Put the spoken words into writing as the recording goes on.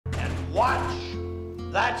Watch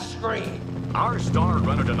that screen. Our star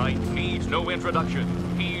runner tonight needs no introduction.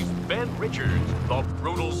 He's Ben Richards, the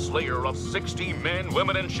brutal slayer of 60 men,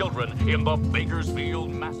 women, and children in the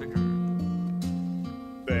Bakersfield Massacre.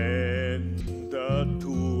 Ben, the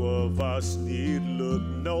two of us need look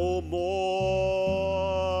no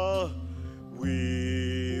more.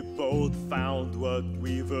 We both found what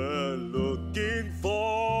we were looking for.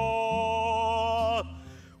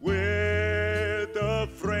 With a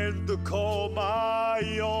friend to call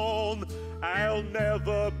my own, I'll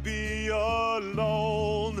never be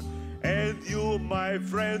alone. And you, my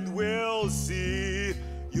friend, will see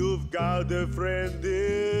you've got a friend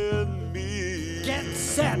in me. Get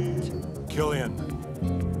set! Killian,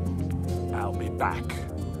 I'll be back.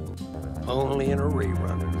 Only in a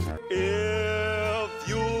rerun. If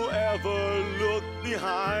you ever look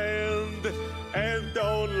behind and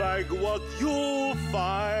don't like what you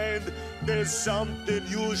find, there's something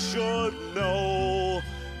you should know.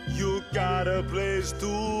 You got a place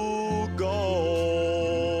to go.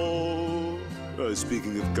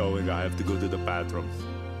 Speaking of going, I have to go to the bathroom.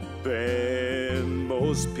 Ben,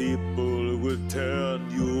 most people would turn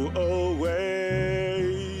you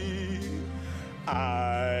away.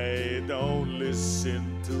 I don't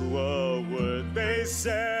listen to a word they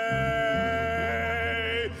say.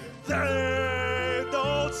 They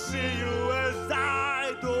don't see you as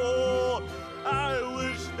I do. I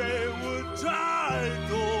wish they would try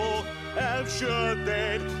to. I'm sure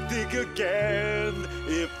they'd think again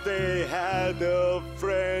if they had a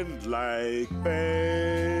friend like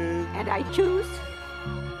Ben. And I choose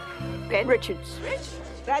Ben Richards.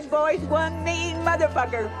 That boy's one mean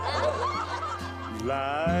motherfucker.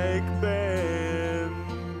 Like Ben.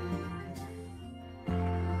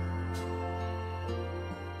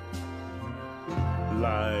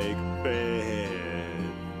 Like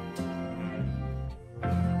Ben.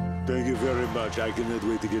 Thank you very much. I cannot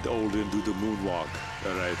wait to get old and do the moonwalk.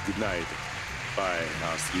 All right, good night. Bye.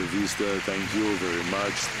 Hasta la vista. Thank you very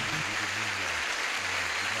much.